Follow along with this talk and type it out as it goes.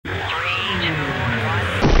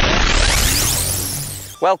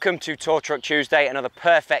Welcome to Tour Truck Tuesday, another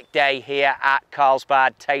perfect day here at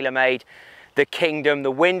Carlsbad, TaylorMade, the Kingdom.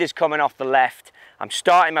 The wind is coming off the left. I'm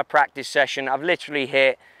starting my practice session. I've literally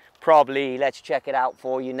hit probably, let's check it out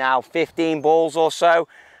for you now, 15 balls or so.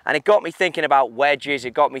 And it got me thinking about wedges,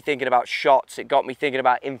 it got me thinking about shots, it got me thinking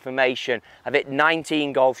about information. I've hit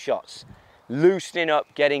 19 golf shots, loosening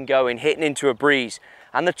up, getting going, hitting into a breeze.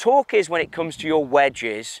 And the talk is, when it comes to your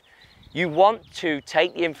wedges, you want to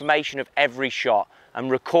take the information of every shot and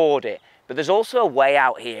record it. But there's also a way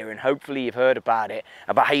out here, and hopefully you've heard about it,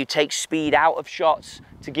 about how you take speed out of shots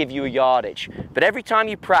to give you a yardage. But every time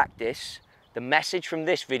you practice, the message from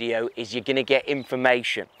this video is you're gonna get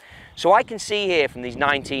information. So I can see here from these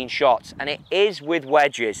 19 shots, and it is with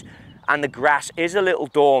wedges, and the grass is a little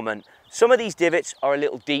dormant. Some of these divots are a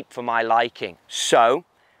little deep for my liking. So,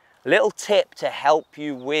 a little tip to help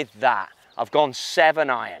you with that. I've gone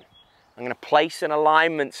 7-iron. I'm going to place an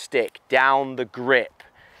alignment stick down the grip.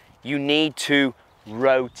 You need to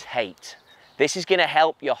rotate. This is going to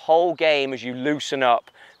help your whole game as you loosen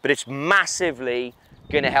up, but it's massively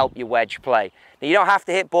going to help your wedge play. Now, you don't have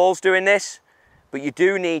to hit balls doing this, but you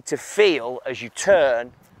do need to feel as you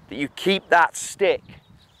turn that you keep that stick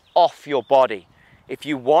off your body. If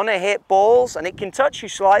you want to hit balls, and it can touch you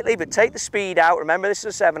slightly, but take the speed out. Remember, this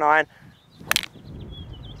is a 7-iron.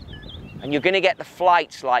 And you're going to get the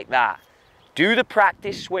flights like that. Do the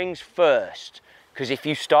practice swings first, because if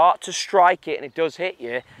you start to strike it and it does hit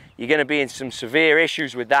you, you're going to be in some severe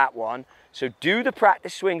issues with that one. So do the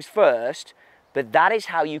practice swings first, but that is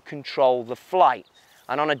how you control the flight.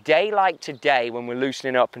 And on a day like today, when we're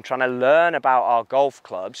loosening up and trying to learn about our golf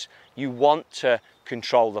clubs, you want to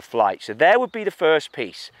control the flight. So there would be the first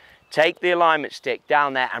piece. Take the alignment stick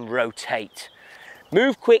down there and rotate.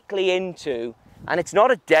 Move quickly into, and it's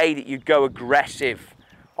not a day that you'd go aggressive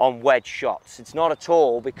on wedge shots. It's not at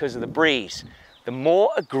all, because of the breeze. The more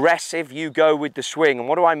aggressive you go with the swing, and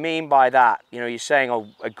what do I mean by that? You know, you're saying, oh,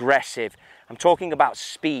 aggressive. I'm talking about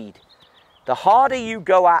speed. The harder you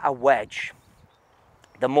go at a wedge,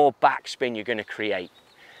 the more backspin you're going to create.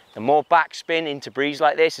 The more backspin into breeze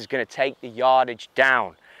like this is going to take the yardage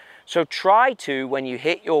down. So try to, when you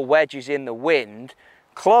hit your wedges in the wind,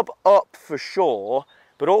 club up for sure,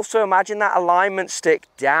 but also imagine that alignment stick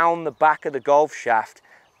down the back of the golf shaft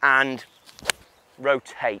and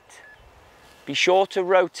rotate. Be sure to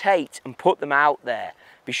rotate and put them out there.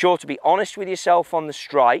 Be sure to be honest with yourself on the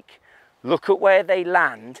strike. Look at where they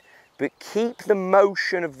land, but keep the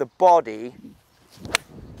motion of the body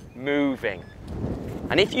moving.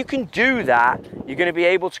 And if you can do that, you're going to be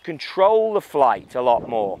able to control the flight a lot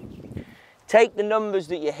more. Take the numbers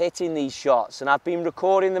that you're hitting these shots, and I've been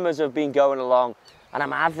recording them as I've been going along, and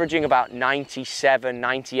I'm averaging about 97,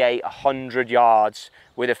 98, 100 yards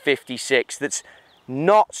with a 56 that's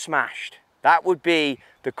not smashed. That would be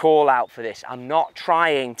the call out for this. I'm not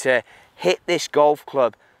trying to hit this golf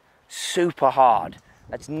club super hard.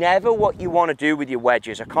 That's never what you want to do with your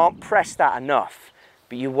wedges. I can't press that enough,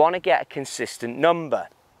 but you want to get a consistent number.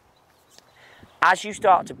 As you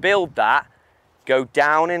start to build that, go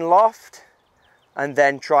down in loft and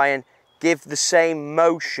then try and give the same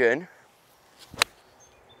motion,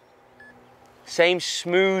 same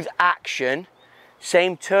smooth action,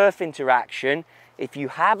 same turf interaction. If you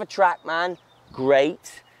have a TrackMan,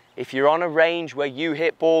 great. If you're on a range where you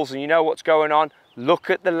hit balls and you know what's going on, look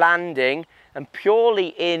at the landing. And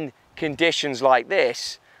purely in conditions like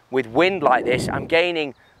this, with wind like this, I'm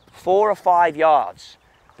gaining 4 or 5 yards.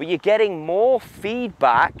 But you're getting more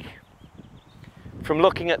feedback from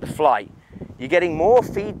looking at the flight. You're getting more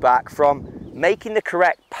feedback from making the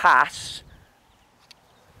correct pass.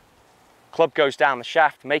 Club goes down the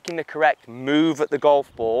shaft, making the correct move at the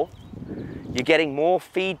golf ball. You're getting more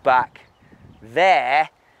feedback there,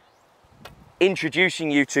 introducing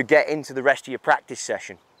you to get into the rest of your practice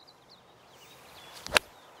session.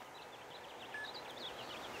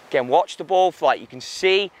 Again, watch the ball flight. You can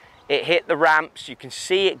see it hit the ramps, you can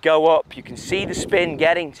see it go up, you can see the spin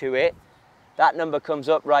getting to it. That number comes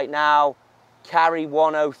up right now, carry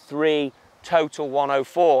 103, total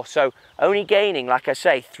 104. So only gaining, like I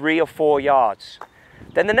say, 3 or 4 yards.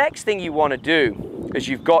 Then the next thing you want to do, as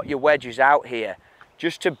you've got your wedges out here,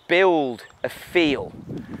 just to build a feel.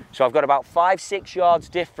 So I've got about 5-6 yards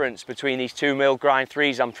difference between these 2 mil grind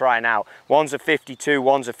 3s I'm trying out. One's a 52,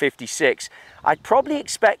 one's a 56. I'd probably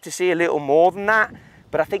expect to see a little more than that,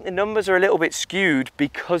 but I think the numbers are a little bit skewed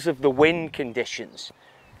because of the wind conditions.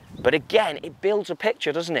 But again, it builds a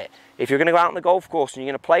picture, doesn't it? If you're going to go out on the golf course and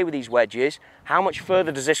you're going to play with these wedges, how much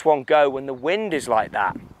further does this one go when the wind is like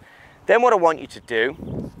that? Then what I want you to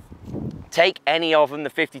do, take any of them, the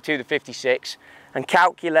 52, the 56, and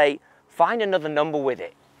calculate find another number with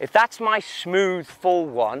it. If that's my smooth full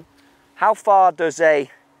one, how far does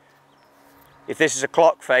if this is a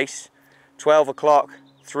clock face, 12 o'clock,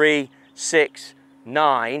 3, 6,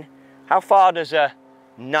 9, how far does a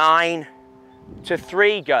 9 to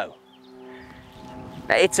 3 go?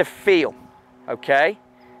 Now, it's a feel, okay?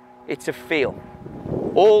 It's a feel.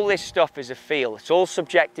 All this stuff is a feel. It's all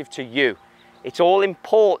subjective to you. It's all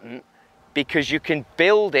important because you can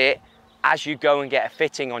build it as you go and get a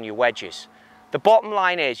fitting on your wedges. The bottom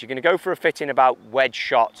line is you're going to go for a fitting about wedge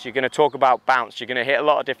shots, you're going to talk about bounce, you're going to hit a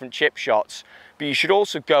lot of different chip shots, but you should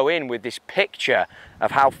also go in with this picture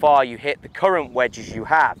of how far you hit the current wedges you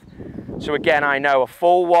have. So again, I know a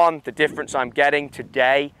full one, the difference I'm getting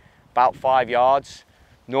today, about 5 yards.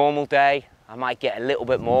 Normal day, I might get a little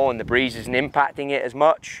bit more and the breeze isn't impacting it as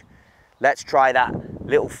much. Let's try that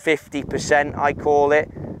little 50%, I call it,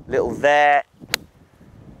 little there.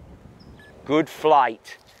 Good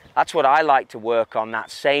flight. That's what I like to work on,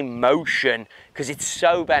 that same motion, because it's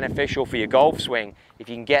so beneficial for your golf swing if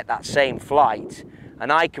you can get that same flight.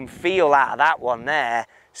 And I can feel out of that one there,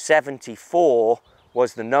 74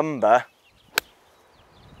 was the number.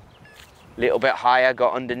 Little bit higher,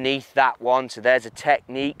 got underneath that one, so there's a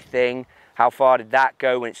technique thing. How far did that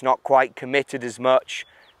go when it's not quite committed as much?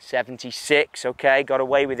 76, okay, got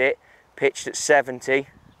away with it. Pitched at 70.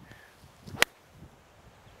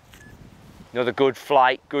 Another good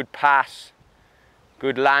flight, good pass,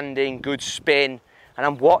 good landing, good spin. And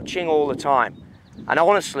I'm watching all the time. And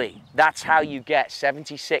honestly, that's how you get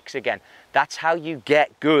 76 again. That's how you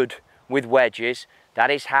get good with wedges.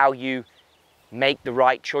 That is how you make the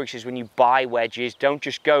right choices when you buy wedges. Don't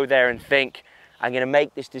just go there and think, I'm going to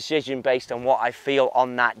make this decision based on what I feel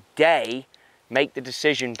on that day. Make the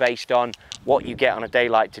decision based on what you get on a day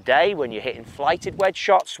like today when you're hitting flighted wedge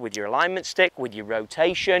shots with your alignment stick, with your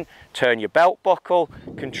rotation, turn your belt buckle,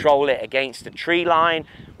 control it against the tree line,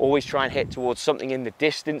 always try and hit towards something in the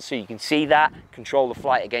distance so you can see that, control the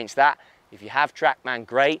flight against that. If you have TrackMan,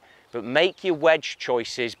 great, but make your wedge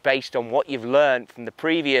choices based on what you've learned from the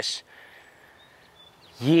previous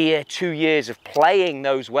year, 2 years of playing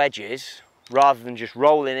those wedges, rather than just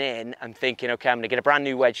rolling in and thinking, okay, I'm gonna get a brand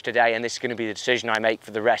new wedge today and this is gonna be the decision I make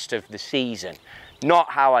for the rest of the season. Not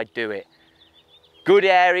how I do it. Good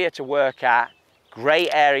area to work at, great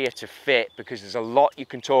area to fit, because there's a lot you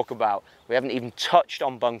can talk about. We haven't even touched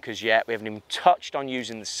on bunkers yet. We haven't even touched on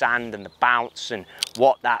using the sand and the bounce and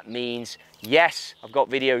what that means. Yes, I've got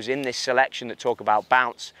videos in this selection that talk about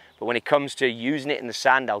bounce, but when it comes to using it in the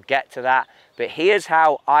sand, I'll get to that. But here's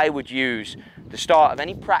how I would use the start of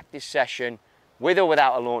any practice session, with or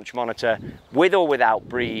without a launch monitor, with or without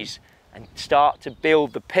breeze, and start to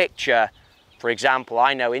build the picture. For example,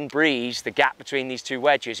 I know in breeze, the gap between these two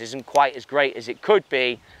wedges isn't quite as great as it could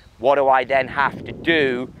be. What do I then have to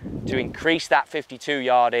do to increase that 52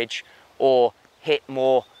 yardage or hit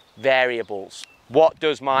more variables? What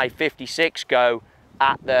does my 56 go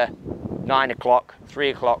at the 9 o'clock,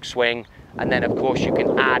 3 o'clock swing? And then of course you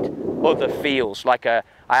can add other feels, like I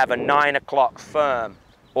have a 9 o'clock firm,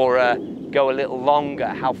 or go a little longer.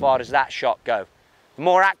 How far does that shot go? The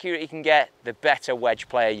more accurate you can get, the better wedge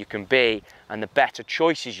player you can be, and the better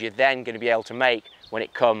choices you're then going to be able to make when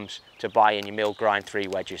it comes to buying your mill grind 3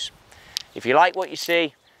 wedges. If you like what you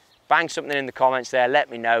see, bang something in the comments there, let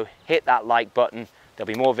me know, hit that like button. There'll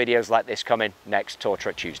be more videos like this coming next Tour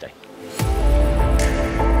Truck Tuesday.